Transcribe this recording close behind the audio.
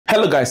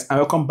Hello guys, and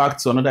welcome back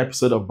to another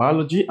episode of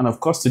biology. And of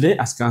course today,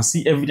 as you can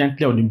see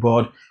evidently on the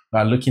board, we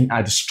are looking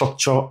at the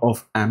structure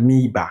of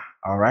amoeba.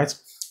 All right,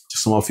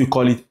 some of you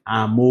call it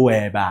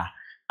amoeba,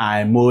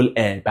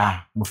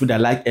 amoeba. Some of you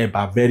that like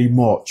eba very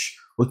much,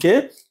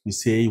 okay, you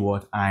say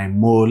what?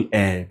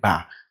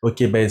 Amoeba.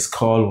 Okay, but it's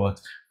called what?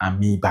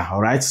 Amoeba.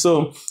 All right,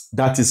 so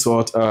that is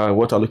what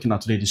we're looking at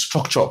today, the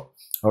structure. All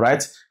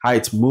right, how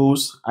it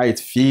moves, how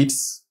it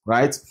feeds,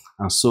 right,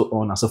 and so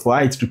on and so forth,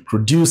 how it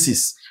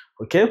reproduces.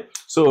 Okay,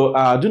 so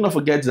do not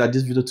forget that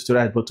this video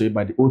tutorial is brought to you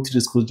by the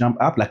O3SCHOOLS JAMB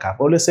app. Like I've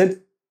always said,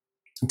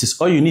 it is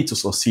all you need to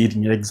succeed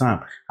in your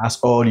exam. That's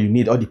all you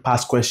need. All the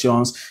past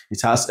questions.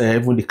 It has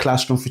even the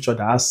classroom feature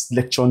that has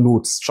lecture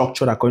notes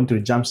structured according to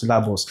the JAMB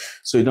syllabus.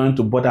 So you don't need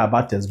to bother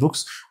about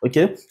textbooks.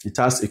 Okay, it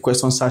has a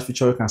question search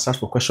feature. You can search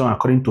for question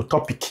according to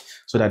topic,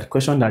 so that the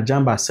question that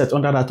JAMB has set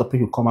under that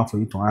topic will come out for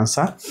you to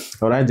answer.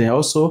 All right. Then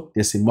also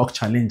there's a mock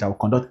challenge that will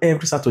conduct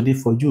every Saturday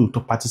for you to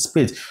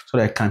participate, so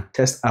that I can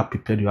test how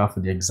prepared you are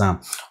for the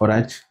exam. All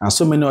right, and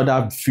so many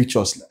other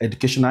features,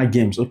 educational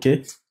games.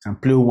 Okay. And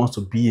play Who Wants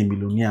to Be a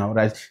Millionaire. All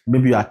right,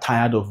 maybe you are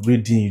tired of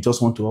reading, you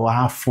just want to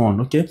have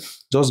fun. Okay,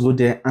 just go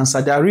there,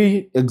 answer the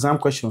real exam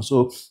questions.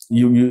 So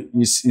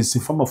it's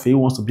in form of Who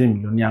Wants to Be a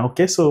Millionaire.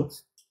 Okay, so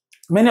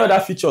many other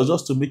features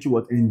just to make you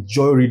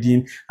enjoy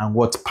reading and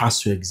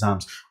pass your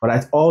exams. All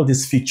right, all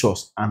these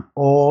features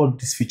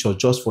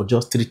just for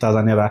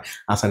 3,000 naira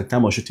as at the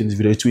time of shooting this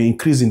video. It will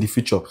increase in the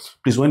future.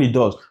 Please, when it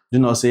does, do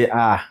not say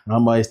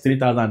number is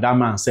 3,000. That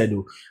man said,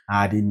 oh,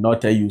 I did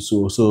not tell you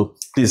so. So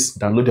please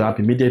download the app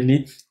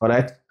immediately. All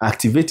right,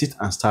 activate it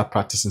and start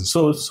practicing.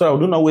 So I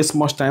do not waste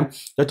much time.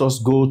 Let us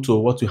go to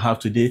what we have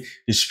today,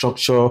 the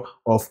structure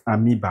of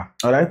amoeba.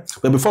 All right,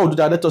 but before we do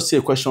that, let us see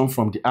a question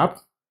from the app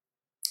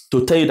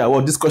to tell you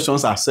that these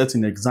questions are set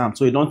in exam.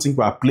 So you don't think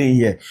we are playing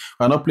here.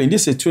 We are not playing.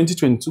 This is a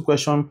 2022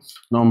 question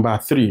number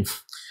 3.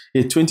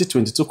 A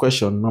 2022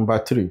 question number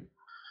 3.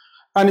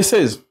 And it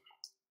says,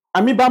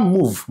 amoeba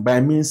move by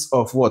means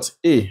of what?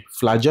 A,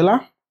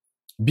 flagella,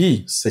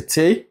 B,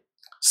 setae,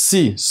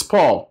 C,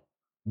 spore,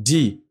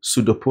 D,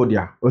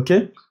 pseudopodia.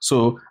 Okay,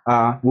 so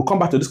we'll come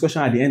back to this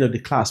question at the end of the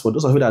class. For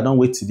those of you that don't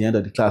wait till the end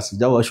of the class,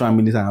 that will show 1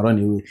 minute and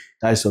run away.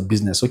 That is your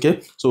business.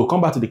 Okay, so we'll come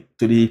back to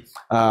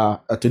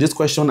this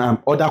question and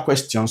other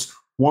questions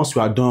once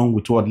we are done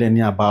with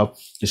learning about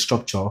the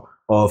structure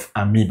of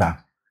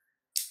amoeba.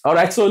 All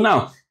right, so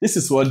now this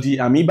is what the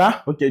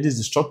amoeba. Okay, this is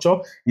the structure.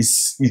 You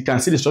can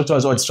see the structure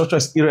as well. The structure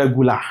is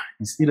irregular.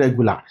 It's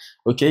irregular.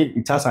 Okay,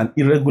 it has an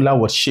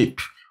irregular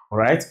shape. All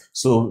right,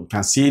 so you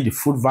can see the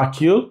food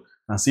vacuole.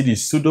 And see the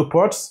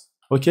pseudopods,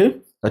 okay,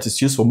 that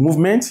is used for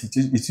movement.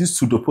 It is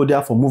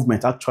pseudopodia for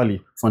movement,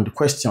 actually, from the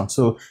question.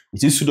 So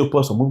it is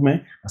pseudopods for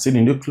movement. And see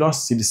the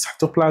nucleus, see the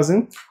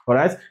cytoplasm, all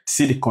right,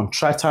 see the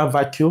contractile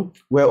vacuole,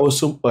 where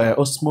also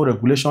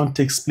osmoregulation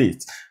takes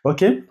place,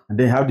 okay, and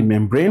then you have the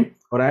membrane,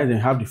 all right, then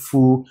you have the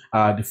food.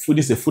 The food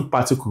is a food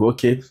particle,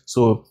 okay,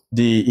 so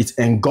it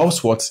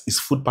engulfs what is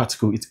food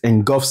particle, it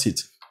engulfs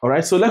it, all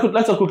right. So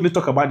let's quickly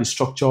talk about the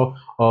structure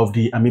of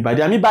the amoeba.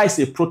 The amoeba is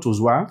a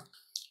protozoa.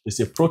 It's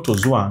a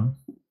protozoan,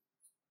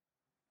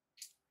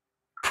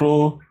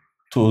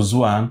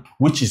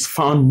 which is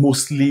found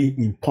mostly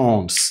in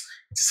ponds.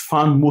 It is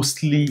found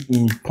mostly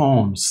in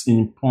ponds,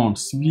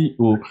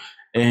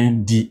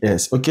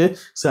 P-O-N-D-S. Okay,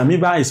 so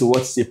amoeba is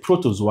what? It's a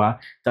protozoa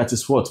that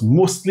is what?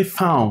 Mostly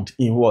found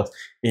in what?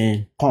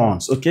 In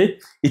ponds. Okay,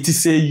 it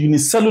is a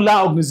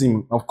unicellular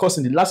organism. Of course,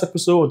 in the last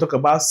episode we'll talk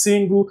about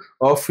single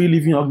or free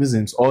living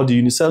organisms, or the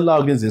unicellular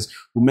organisms.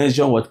 We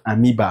mentioned what?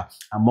 Amoeba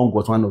among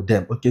one of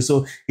them. Okay,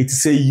 so it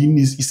is a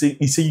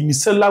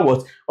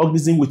unicellular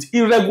organism with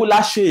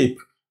irregular shape.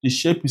 The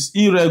shape is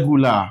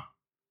irregular.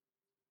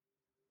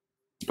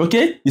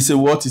 Okay, it's a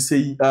what? It's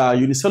a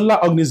unicellular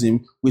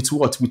organism with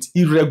what? With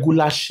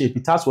irregular shape.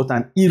 It has what?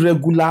 An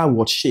irregular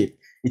shape.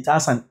 It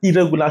has an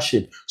irregular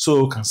shape.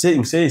 So we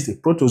say it's a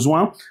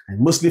protozoan and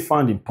mostly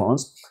found in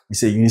ponds.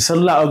 It's a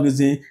unicellular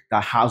organism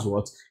that has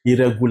what?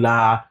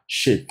 Irregular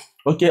shape.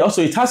 Okay,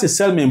 also it has a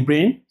cell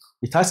membrane.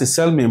 It has a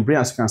cell membrane,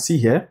 as you can see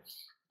here.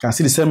 You can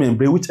see the cell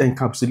membrane which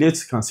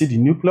encapsulates. You can see the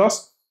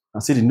nucleus. You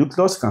can see the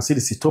nucleus, you can see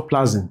the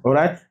cytoplasm, all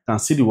right? You can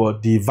see the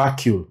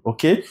vacuole,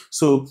 okay?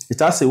 So it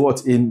has a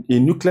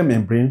nuclear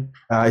membrane.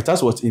 It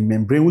has a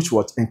membrane which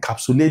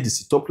encapsulates the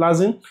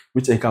cytoplasm,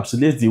 which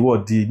encapsulates the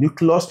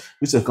nucleus,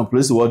 which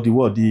encapsulates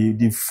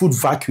the food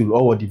vacuole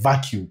or the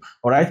vacuum,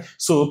 all right?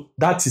 So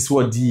that is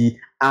what the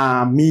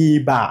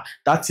amoeba.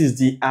 That is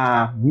the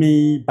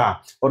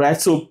amoeba, all right?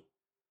 So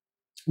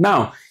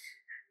now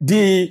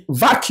the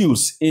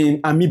vacuoles in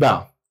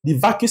amoeba,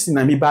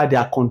 they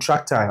are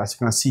contractile, as you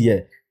can see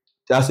here.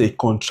 That's a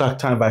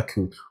contractile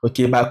vacuole.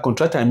 Okay, by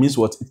contractile means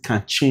what? It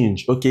can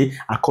change, okay,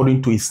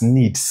 according to its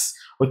needs.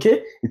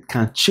 Okay, it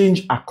can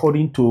change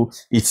according to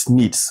its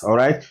needs. All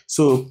right,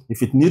 so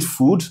if it needs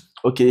food,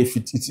 Okay, if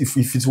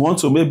it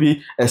wants to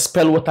maybe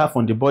expel water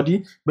from the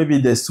body, maybe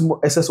there's too much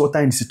excess water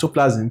in the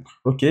cytoplasm,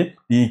 okay,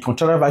 the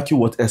contractile vacuum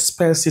what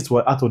expels it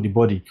out of the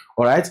body.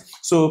 All right.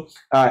 So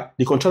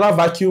the contractile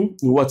vacuum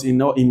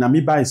in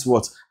amoeba is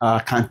what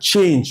can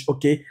change,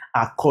 okay,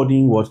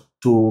 according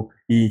to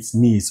its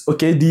needs.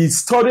 Okay, the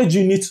storage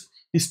unit,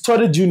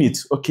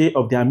 okay,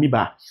 of the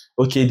amoeba,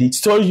 okay, the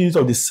storage unit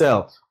of the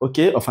cell,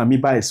 okay, of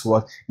amoeba is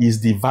what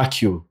is the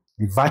vacuole.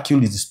 The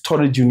vacuole is the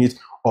storage unit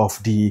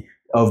of the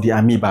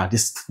amoeba.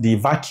 The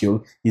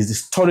vacuole is the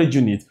storage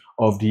unit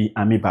of the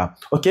amoeba.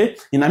 Okay,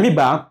 in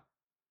amoeba,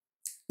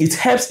 it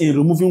helps in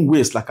removing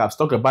waste, like I've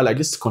talked about, like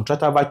this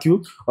contractile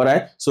vacuole. All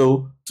right,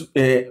 so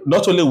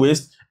not only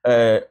waste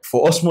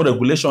for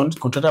osmoregulation,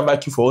 contractile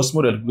vacuole for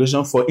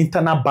osmoregulation, for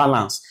internal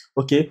balance,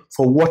 okay,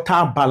 for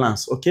water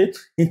balance, okay,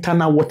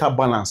 internal water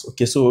balance,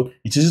 okay. So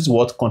it uses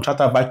what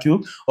contractile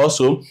vacuole.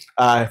 Also,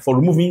 for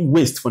removing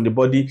waste from the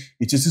body,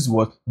 it uses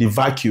what the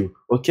vacuole,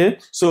 okay.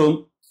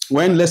 So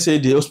when, let's say,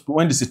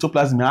 when the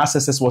cytoplasm has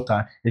excess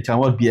water, it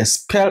can be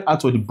expelled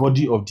out of the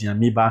body of the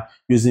amoeba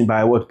using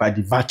by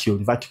the vacuole.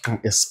 The vacuole can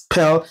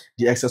expel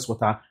the excess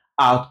water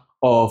out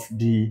of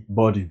the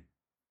body.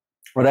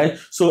 All right.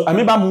 So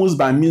amoeba moves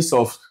by means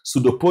of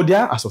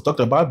pseudopodia, as I've talked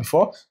about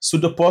before.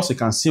 Pseudopods, you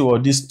can see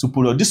what these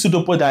pseudopods. These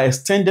pseudopods are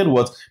extended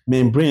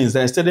membranes.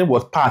 They're extended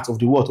part of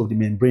the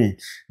membrane.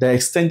 They're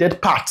extended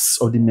parts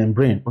of the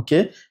membrane.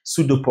 Okay,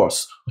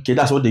 pseudopods. Okay,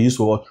 that's what they use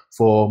for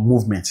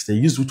movement. They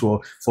use it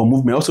for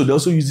movement. Also, they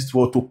also use it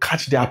to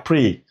catch their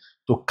prey.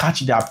 To catch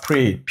their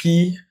prey.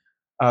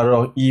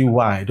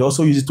 P-R-E-Y. They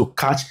also use it to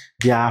catch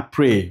their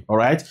prey. All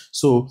right.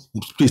 So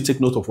please take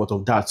note of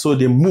that. So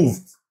they move.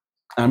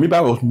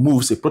 Amoeba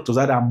moves, a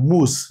protozoa that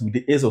moves with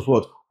the aid of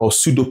what? Or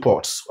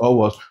pseudopods, or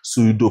what?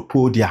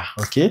 Pseudopodia,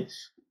 okay?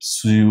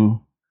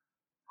 Pseudopodia,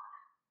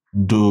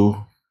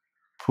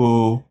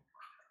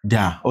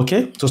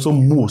 okay? It also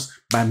moves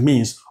by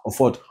means of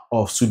what?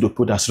 Of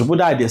pseudopodia.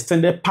 Pseudopodia are the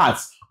extended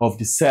parts of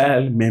the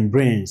cell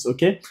membranes,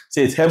 okay? So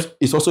it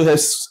also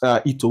helps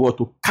it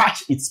to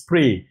catch its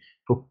prey.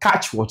 To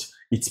catch what?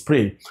 Its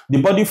prey.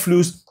 The body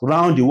flows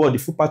around the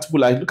food particle.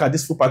 Like, look at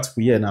this food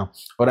particle here now.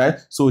 All right.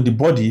 So the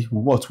body,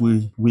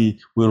 we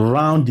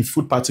round the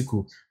food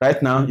particle.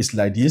 Right now, it's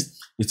like this.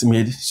 It's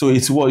made. So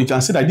it's what you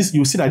can see that this.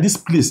 You see that this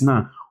place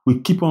now. We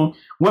keep on.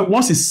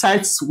 Once it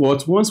sights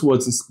it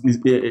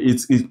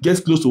gets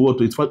close to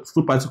its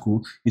food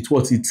particle. It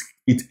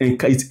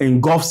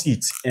engulfs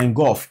it.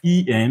 Engulf.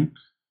 E-N-G-U-L-F-S.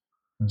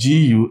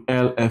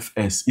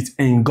 It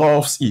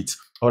engulfs it.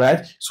 All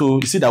right. So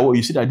you see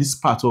that this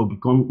part will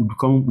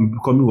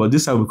becoming what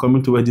this side will be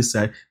coming toward this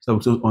side. So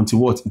until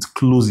what it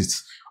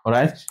closes. All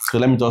right. So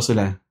let me just say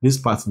that this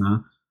part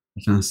now,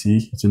 you can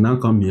see it will now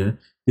come here.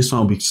 This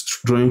one will be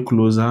drawing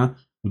closer,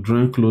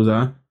 drawing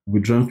closer,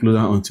 drawing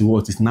closer until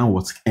what it now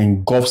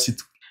engulfs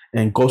it.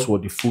 Engulfs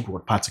the food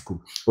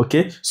particle.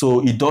 Okay,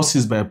 so it does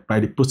this by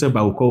the process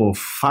we call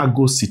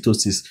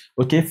phagocytosis.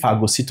 Okay,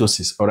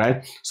 phagocytosis. All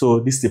right. So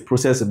this is the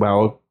process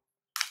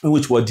in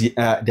which the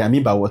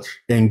amoeba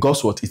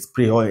engulfs its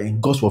prey or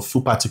engulfs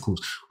food particles.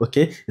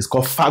 Okay, it's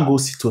called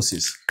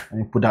phagocytosis.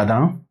 Let me put that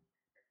down.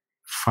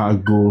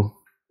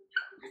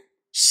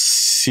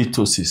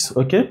 Phagocytosis.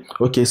 Okay,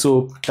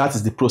 so that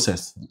is the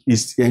process.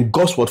 It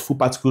engulfs food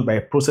particles by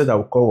a process that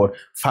we call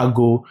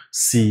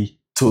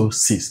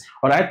phagocytosis.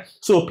 All right,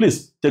 so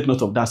please take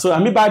note of that. So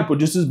amoeba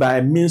reproduces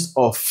by means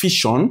of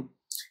fission.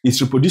 It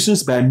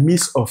reproduces by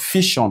means of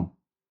fission.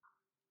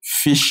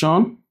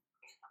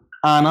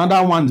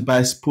 Another one is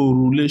by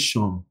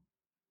sporulation.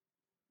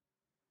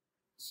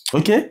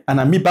 Okay, an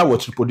amoeba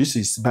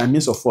reproduces by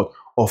means of what?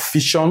 Of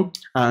fission,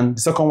 and the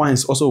second one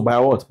is also by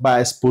what?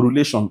 By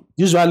sporulation.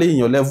 Usually in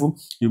your level,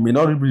 you may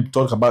not really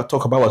talk about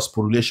what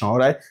sporulation, all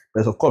right?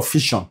 But of course,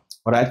 fission,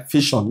 all right?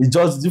 Fission.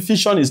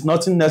 Fission is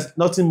nothing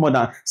more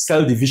than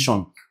cell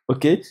division.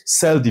 Okay,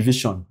 cell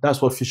division.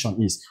 That's what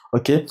fission is.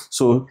 Okay,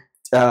 so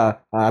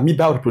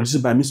amoeba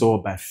reproduces by means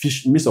of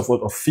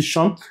of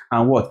fission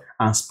and what?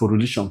 And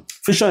sporulation.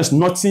 Fission is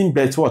nothing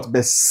but what?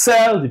 The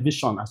cell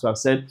division, as I have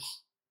said,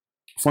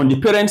 from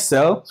the parent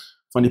cell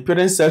to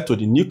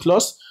the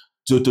nucleus,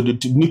 to the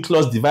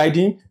nucleus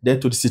dividing, then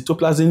to the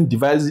cytoplasm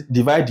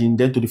dividing,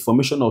 then to the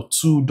formation of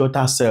two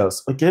daughter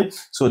cells. Okay,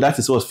 so that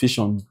is what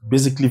fission,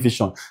 basically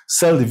fission,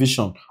 cell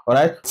division. All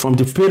right, from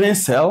the parent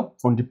cell,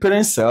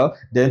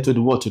 then to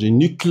the what? To the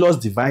nucleus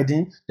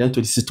dividing, then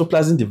to the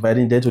cytoplasm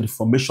dividing, then to the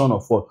formation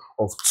of what?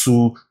 Of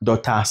two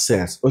daughter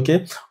cells.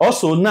 Okay.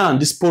 Also now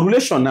this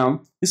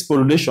sporulation,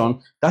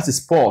 that is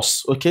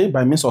spores. Okay,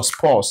 by means of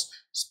spores.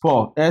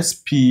 Spore,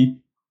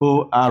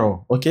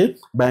 S-P-O-R, okay,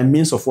 by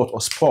means of what?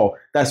 Or spore.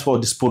 That's what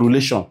the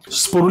sporulation.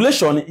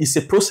 Sporulation is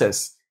a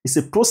process. It's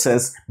a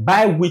process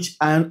by which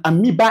an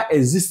amoeba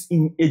exists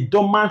in a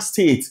dormant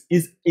state.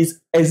 It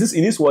exists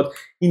in its what?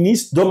 In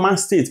its dormant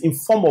state in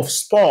form of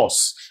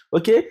spores.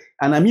 Okay,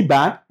 an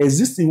amoeba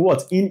exists in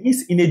what?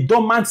 In a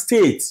dormant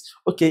state.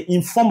 Okay,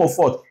 in form of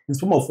what? In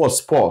form of what?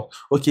 Spore.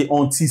 Okay,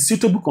 until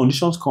suitable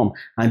conditions come,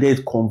 and then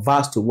it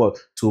converts to what?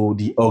 To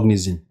the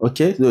organism.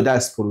 Okay, so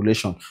that's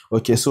sporulation.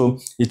 Okay, so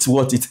it's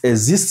what? It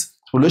exists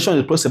Sporulation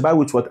is the process by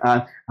which what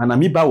an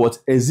amoeba what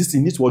exists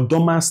in its what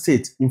dormant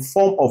state in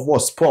form of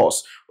what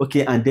spores,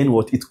 okay, and then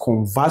what it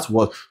converts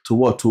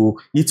to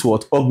its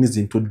what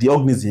organism, to the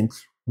organism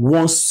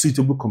once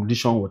suitable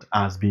condition what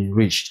has been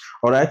reached.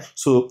 All right.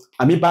 So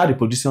amoeba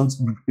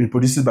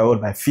reproduces by what?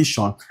 By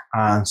fission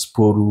and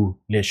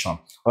sporulation.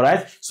 All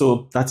right.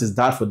 So that is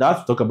that for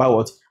that. Talk about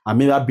what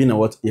amoeba being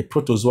a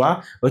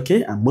protozoa,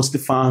 okay, and mostly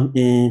found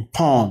in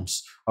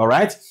ponds. All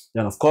right.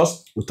 Then of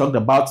course we talked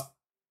about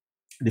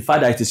the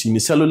fact that it is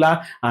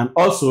unicellular, and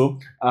also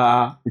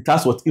it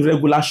has what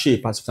irregular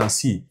shape, as you can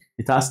see.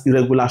 It has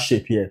irregular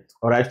shape here.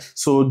 All right.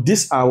 So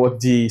these are what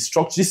the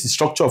structure. This is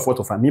structure of what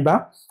of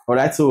amoeba. All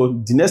right. So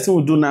the next thing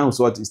we do now is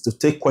to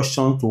take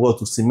questions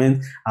to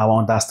cement our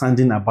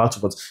understanding about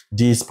what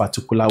this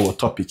particular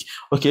topic.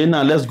 Okay.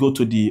 Now let's go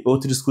to the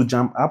O3SCHOOLS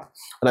JAMB app.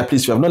 All right.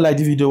 Please, if you have not liked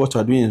the video, what you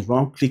are doing is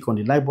wrong. Click on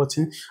the like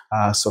button,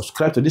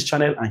 subscribe to this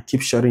channel, and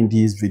keep sharing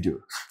this video.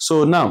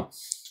 So now,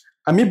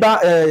 amoeba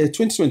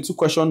 2022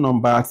 question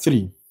number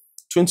 3.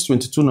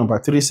 2022 number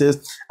 3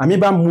 says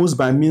amoeba moves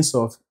by means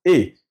of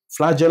A,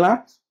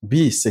 flagella,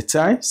 B,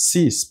 setae,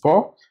 C,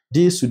 spore,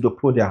 D,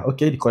 pseudopodia.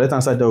 Okay, the correct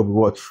answer there will be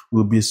what?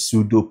 Will be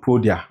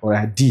pseudopodia. All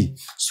right, D,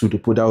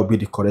 pseudopodia will be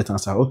the correct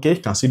answer. Okay,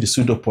 you can see the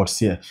pseudopods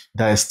here.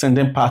 The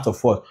extended part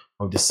of what?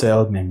 Of the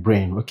cell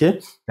membrane. Okay,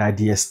 that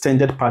the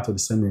extended part of the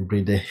cell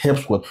membrane that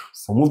helps what?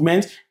 For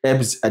movement,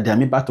 helps the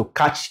amoeba to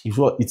catch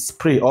its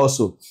prey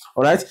also.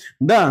 All right,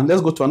 now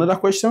let's go to another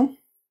question.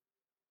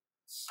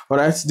 All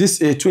right,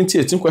 this is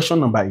 2018 question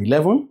number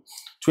 11.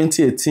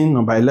 2018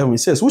 number 11. It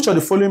says, which of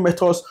the following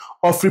methods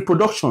of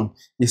reproduction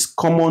is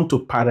common to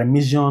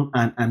paramecium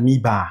and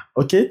amoeba?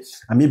 Okay,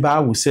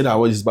 amoeba, we say that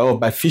is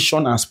by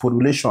fission and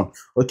sporulation.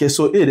 Okay,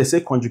 so A, they say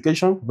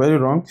conjugation, very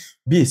wrong.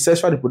 B,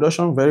 sexual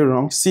reproduction, very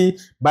wrong. C,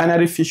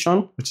 binary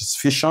fission, which is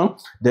fission.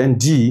 Then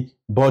D,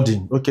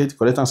 budding. Okay, the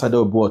correct answer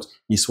there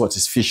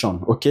is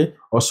fission. Okay,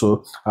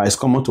 also it's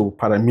common to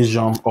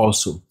paramecium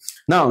also.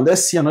 Now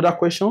let's see another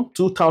question.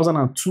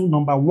 2002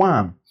 number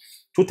 1.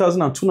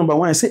 2002 number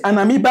 1. I say an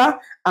amoeba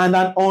and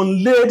an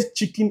unlaid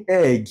chicken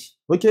egg.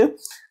 Okay,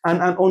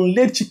 and an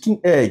unlaid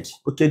chicken egg.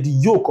 Okay, the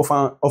yolk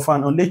of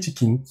an unlaid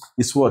chicken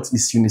is what?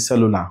 Is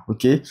unicellular.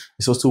 Okay,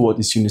 it's also what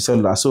is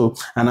unicellular. So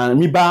an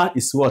amoeba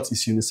is what?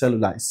 Is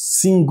unicellular. It's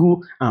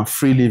single and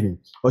free living.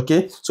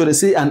 Okay, so they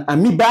say an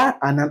amoeba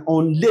and an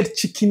unlaid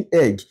chicken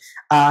egg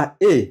are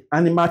A,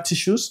 animal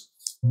tissues,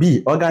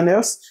 B,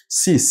 organelles,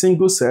 C,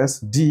 single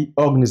cells, D,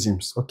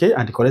 organisms. Okay,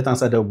 and the correct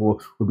answer there will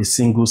be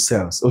single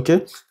cells.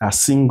 Okay,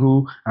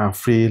 single and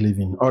free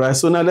living. All right,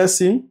 so now let's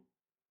see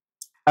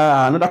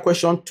another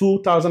question.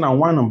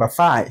 2001 number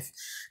 5.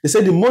 They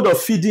say the mode of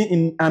feeding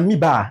in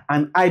amoeba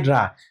and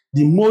hydra.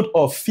 The mode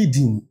of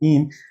feeding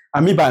in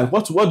amoeba.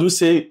 What do you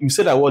say? You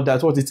say that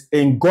what it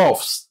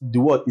engulfs the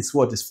word is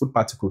what is food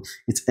particle.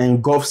 It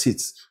engulfs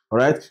it. All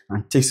right,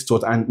 and takes it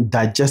out and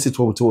digests it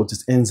with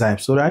its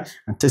enzymes, all right,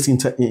 and takes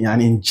it and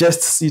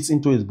ingests it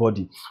into his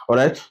body. All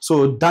right,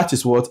 so that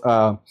is what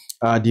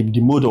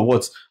the mode of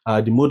what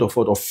the mode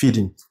of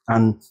feeding,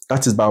 and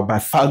that is by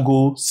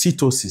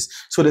phagocytosis.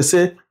 So they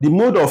say the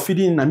mode of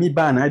feeding in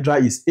amoeba and hydra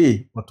is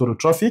A,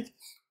 autotrophic,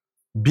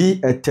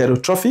 B,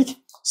 heterotrophic,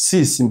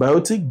 C,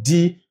 symbiotic,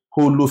 D,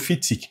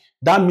 holophytic.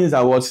 That means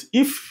that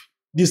if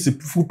this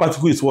food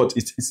particle is what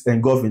it's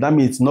engulfing, that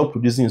means it's not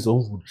producing its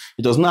own food.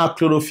 It does not have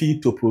chlorophyll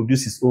to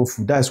produce its own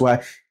food. That's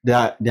why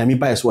the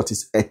amoeba is what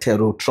is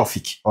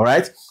heterotrophic. All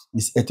right,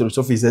 it's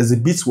heterotrophic. It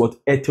exhibits what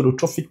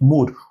heterotrophic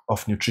mode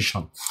of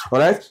nutrition. All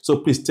right, so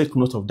please take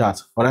note of that.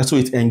 All right, so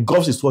it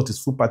engulfs its what is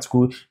food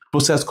particle,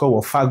 process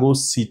called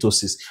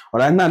phagocytosis.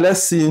 All right, now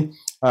let's see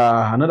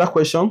another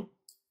question.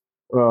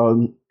 A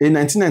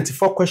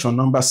 1994 question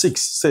number 6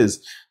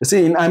 says, they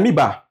say in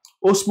amoeba,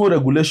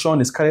 osmoregulation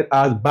is carried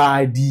out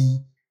by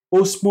the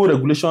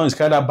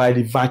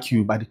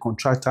vacuum, by the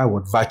contractile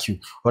vacuum,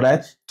 all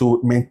right,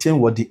 to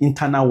maintain the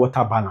internal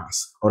water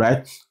balance, all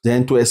right,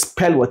 then to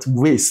expel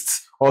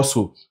waste,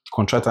 also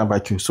contractile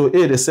vacuum. So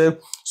A, they say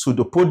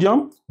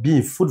pseudopodium,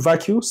 B, food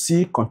vacuum,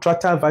 C,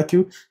 contractile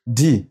vacuum,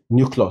 D,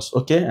 nucleus.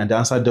 Okay, and the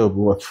answer there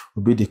will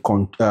be the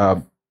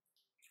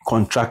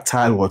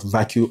contractile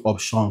vacuum,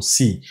 option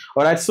C.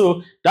 All right,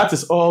 so that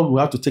is all we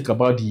have to take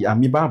about the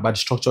amoeba, about the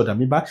structure of the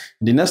amoeba.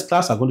 In the next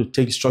class, I'm going to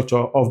take the structure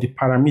of the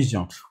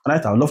paramecium. All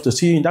right, I would love to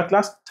see you in that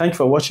class. Thank you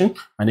for watching.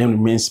 My name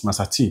remains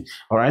Master T.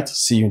 All right,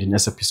 see you in the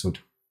next episode.